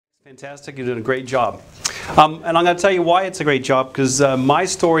Fantastic, you're doing a great job. And I'm going to tell you why it's a great job, because my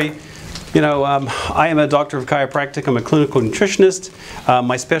story, I am a doctor of chiropractic, I'm a clinical nutritionist.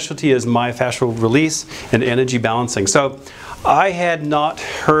 My specialty is myofascial release and energy balancing. So I had not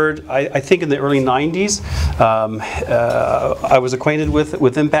heard, I think in the early 90s, I was acquainted with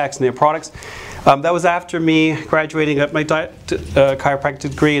IMPaX and their products. That was after me graduating at my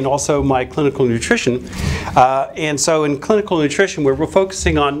chiropractic degree and also my clinical nutrition. And so in clinical nutrition, we're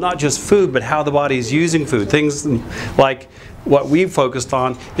focusing on not just food, but how the body is using food. Things like what we've focused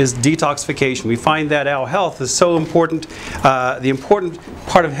on is detoxification. We find that our health is so important. The important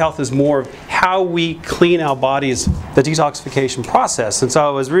part of health is more of how we clean our bodies, the detoxification process. And so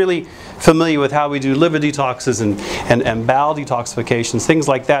I was really familiar with how we do liver detoxes and bowel detoxifications, things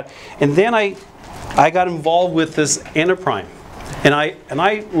like that. And then I got involved with this EnerPrime. And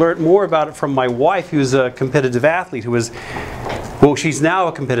I learned more about it from my wife, who's a competitive athlete, who was, well, she's now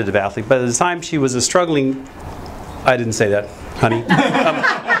a competitive athlete, but at the time she was a struggling, I didn't say that, honey,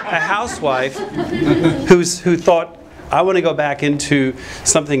 a housewife who thought, I want to go back into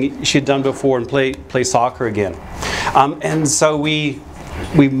something she'd done before and play soccer again. And so we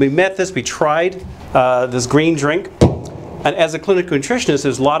met this, we tried this green drink. And as a clinical nutritionist,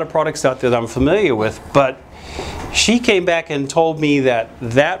 there's a lot of products out there that I'm familiar with, but she came back and told me that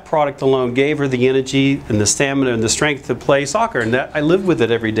that product alone gave her the energy and the stamina and the strength to play soccer, and that I lived with it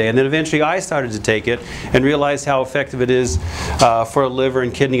every day. And then eventually I started to take it and realized how effective it is for a liver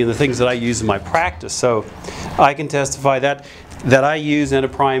and kidney and the things that I use in my practice. So I can testify that I use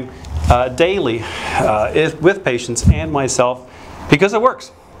EnerPrime daily with patients and myself because it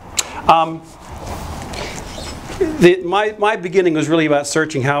works. My beginning was really about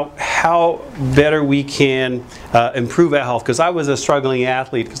searching how better we can improve our health, because I was a struggling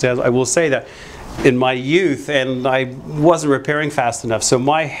athlete, because I will say that in my youth, and I wasn't repairing fast enough. So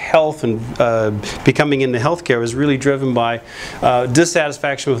my health and becoming into healthcare was really driven by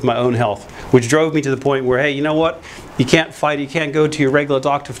dissatisfaction with my own health, which drove me to the point where, hey, you know what? You can't fight, you can't go to your regular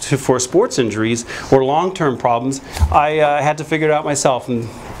doctor for sports injuries or long-term problems. I had to figure it out myself, and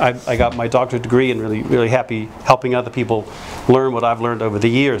I got my doctorate degree and really happy helping other people learn what I've learned over the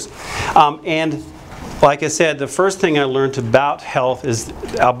years. And like I said, the first thing I learned about health is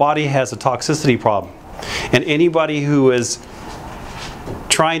our body has a toxicity problem. And anybody who is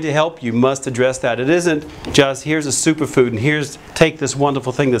trying to help you must address that. It isn't just here's a superfood and take this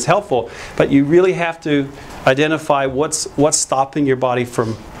wonderful thing that's helpful, but you really have to identify what's stopping your body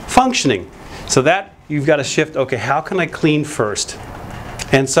from functioning. So that you've got to shift, okay, how can I clean first?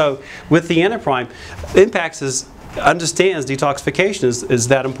 And so with the EnerPrime, IMPaX understands detoxification is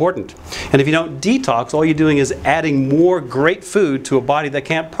that important. And if you don't detox, all you're doing is adding more great food to a body that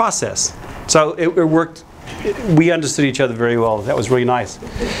can't process. So it worked. We understood each other very well. That was really nice.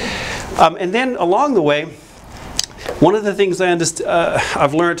 And then along the way, one of the things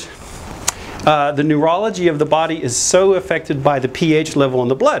I've learned, the neurology of the body is so affected by the pH level in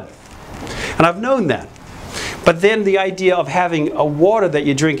the blood. And I've known that. But then the idea of having a water that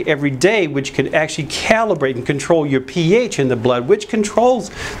you drink every day, which can actually calibrate and control your pH in the blood, which controls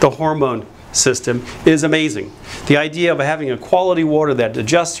the hormone system, is amazing. The idea of having a quality water that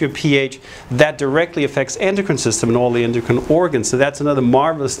adjusts your pH, that directly affects endocrine system and all the endocrine organs. So that's another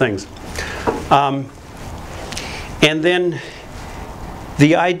marvelous thing. And then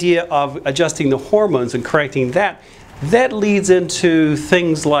the idea of adjusting the hormones and correcting that leads into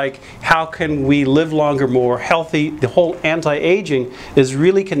things like how can we live longer, more healthy. The whole anti-aging is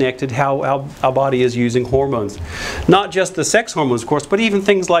really connected how our body is using hormones. Not just the sex hormones, of course, but even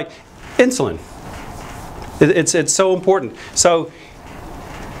things like insulin. It's so important. So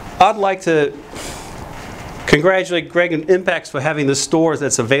I'd like to congratulate Greg and IMPaX for having the stores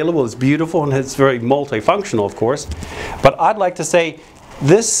that's available. It's beautiful and it's very multifunctional, of course. But I'd like to say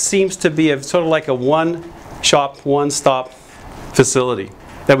this seems to be sort of like a one-shop, one-stop facility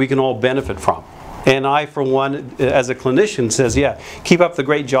that we can all benefit from. And I, for one, as a clinician, says, yeah, keep up the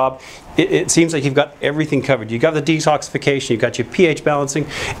great job. It seems like you've got everything covered. You've got the detoxification, you've got your pH balancing,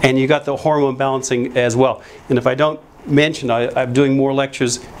 and you've got the hormone balancing as well. And if I don't mention, I'm doing more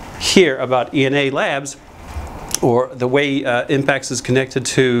lectures here about ENA labs, or the way IMPaX is connected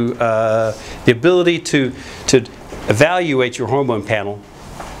to the ability to evaluate your hormone panel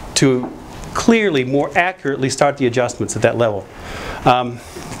to clearly, more accurately start the adjustments at that level.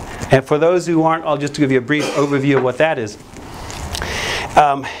 And for those who aren't, I'll just give you a brief overview of what that is.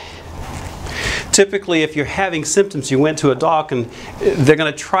 Typically, if you're having symptoms, you went to a doc and they're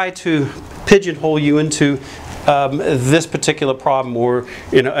going to try to pigeonhole you into this particular problem, or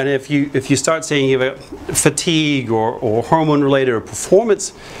and if you start saying you have fatigue or hormone related or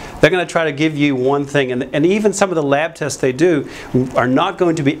performance, they're going to try to give you one thing, and even some of the lab tests they do are not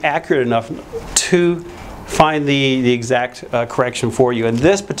going to be accurate enough to find the exact correction for you. And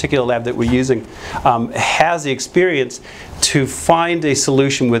this particular lab that we're using has the experience to find a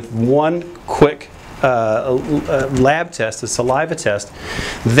solution with one quick lab test, a saliva test,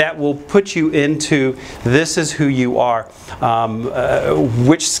 that will put you into this is who you are,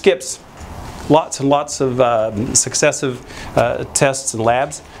 which skips lots and lots of successive tests and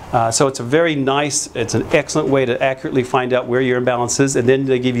labs. So it's a very nice, it's an excellent way to accurately find out where your imbalance is, and then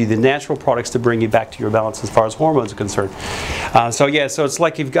they give you the natural products to bring you back to your balance as far as hormones are concerned. So yeah, so it's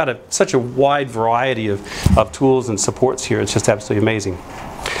like you've got such a wide variety of tools and supports here. It's just absolutely amazing.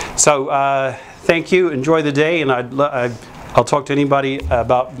 So thank you, enjoy the day, and I'll talk to anybody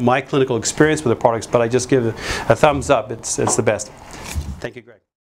about my clinical experience with the products, but I just give a thumbs up. It's the best. Thank you, Greg.